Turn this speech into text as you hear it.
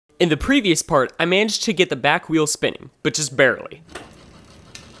In the previous part, I managed to get the back wheel spinning, but just barely.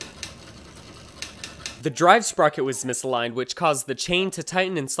 The drive sprocket was misaligned, which caused the chain to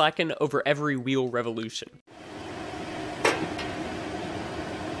tighten and slacken over every wheel revolution.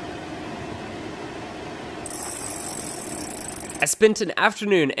 I spent an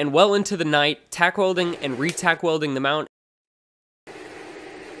afternoon and well into the night tack welding and re-tack welding the mount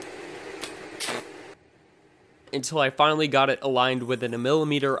until I finally got it aligned within 1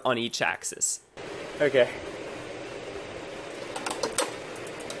 millimeter on each axis. Okay.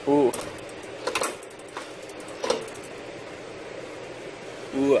 Ooh.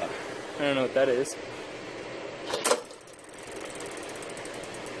 Ooh. I don't know what that is.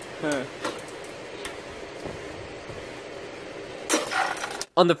 Huh.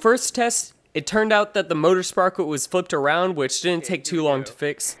 On the first test, it turned out that the motor sprocket was flipped around, which didn't take too long to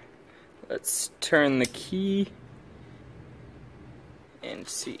fix. Let's turn the key and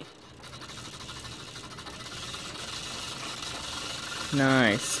see.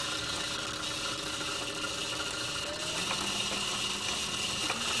 Nice.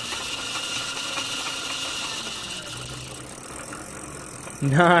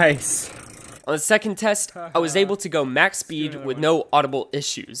 Nice. On the second test, I was able to go max speed with no audible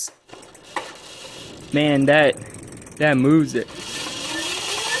issues. Man, that moves it.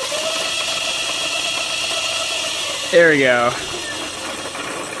 There we go.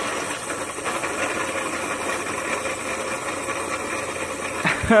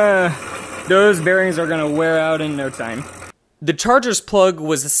 Those bearings are gonna wear out in no time. The charger's plug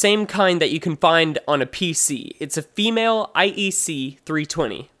was the same kind that you can find on a PC. It's a female IEC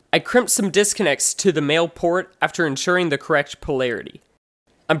 320. I crimped some disconnects to the male port after ensuring the correct polarity.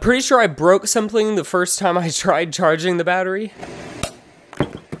 I'm pretty sure I broke something the first time I tried charging the battery.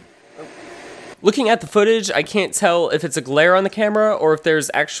 Looking at the footage, I can't tell if it's a glare on the camera or if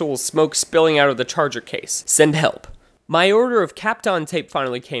there's actual smoke spilling out of the charger case. Send help. My order of Kapton tape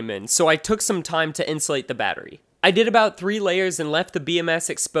finally came in, so I took some time to insulate the battery. I did about 3 layers and left the BMS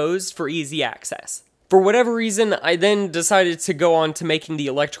exposed for easy access. For whatever reason, I then decided to go on to making the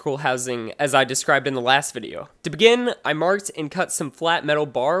electrical housing as I described in the last video. To begin, I marked and cut some flat metal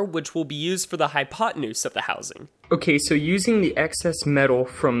bar which will be used for the hypotenuse of the housing. Okay, so using the excess metal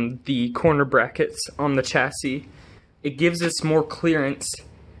from the corner brackets on the chassis, it gives us more clearance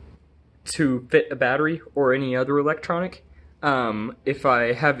to fit a battery or any other electronic. If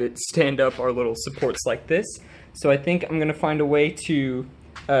I have it stand up our little supports like this. So I think I'm gonna find a way to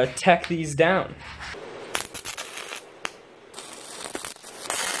tack these down.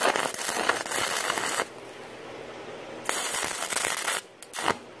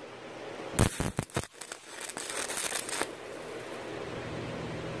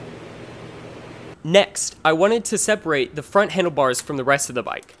 Next, I wanted to separate the front handlebars from the rest of the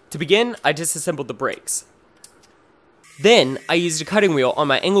bike. To begin, I disassembled the brakes. Then, I used a cutting wheel on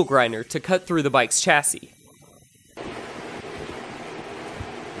my angle grinder to cut through the bike's chassis.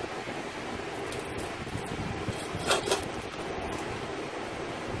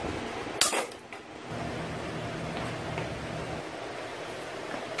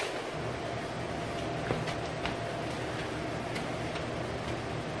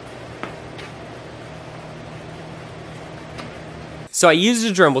 So I used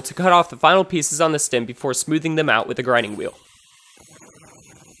a Dremel to cut off the final pieces on the stem before smoothing them out with a grinding wheel.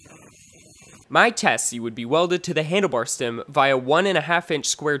 My chassis would be welded to the handlebar stem via 1.5 inch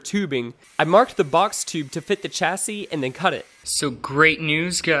square tubing. I marked the box tube to fit the chassis and then cut it. So great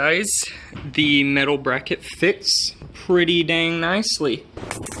news, guys. The metal bracket fits pretty dang nicely.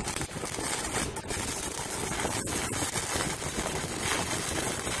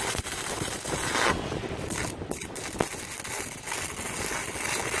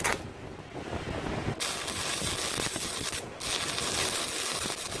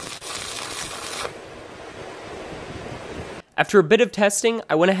 After a bit of testing,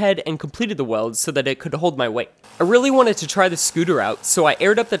 I went ahead and completed the weld so that it could hold my weight. I really wanted to try the scooter out, so I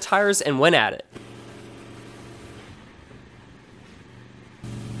aired up the tires and went at it.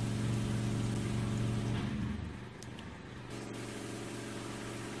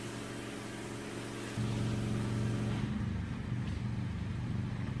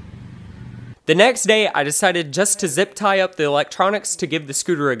 The next day, I decided just to zip tie up the electronics to give the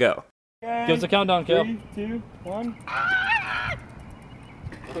scooter a go. Give us a countdown, Kel. 3, 2, 1.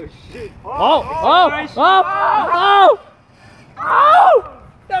 Oh shit. Oh!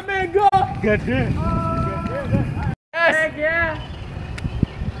 That man go! Good hit. Yes! Heck yeah!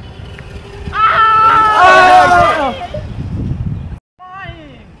 Ah!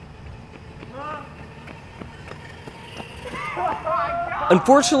 Flying! Oh my god!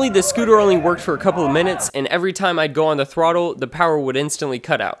 Unfortunately, the scooter only worked for a couple of minutes, and every time I'd go on the throttle, the power would instantly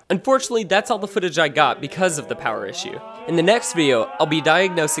cut out. Unfortunately, that's all the footage I got because of the power issue. In the next video, I'll be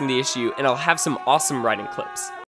diagnosing the issue and I'll have some awesome riding clips.